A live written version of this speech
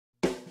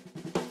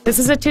This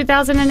is a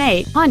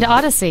 2008 Honda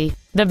Odyssey,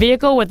 the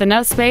vehicle with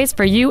enough space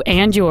for you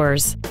and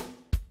yours.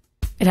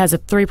 It has a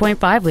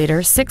 3.5-liter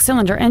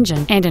 6-cylinder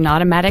engine and an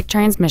automatic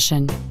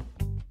transmission.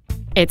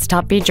 Its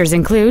top features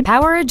include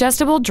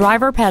power-adjustable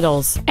driver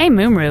pedals, a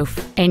moonroof,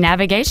 a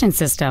navigation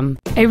system,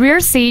 a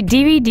rear seat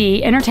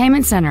DVD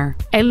entertainment center,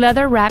 a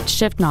leather-wrapped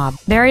shift knob,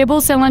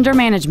 variable cylinder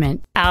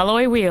management,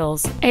 alloy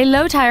wheels, a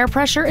low tire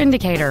pressure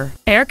indicator,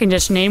 air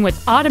conditioning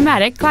with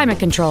automatic climate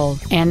control,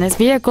 and this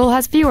vehicle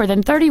has fewer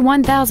than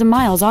 31,000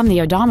 miles on the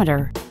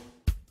odometer.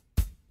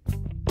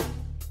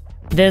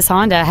 This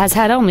Honda has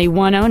had only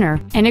one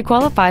owner, and it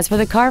qualifies for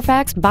the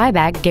Carfax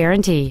buyback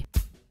guarantee.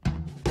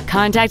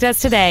 Contact us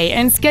today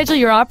and schedule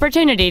your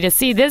opportunity to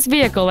see this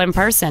vehicle in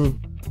person.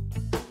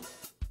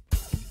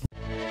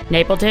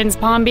 Napleton's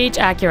Palm Beach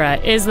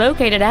Acura is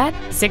located at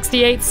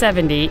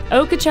 6870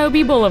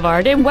 Okeechobee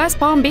Boulevard in West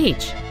Palm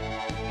Beach.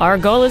 Our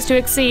goal is to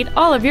exceed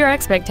all of your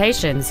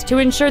expectations to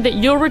ensure that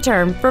you'll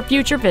return for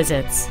future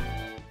visits.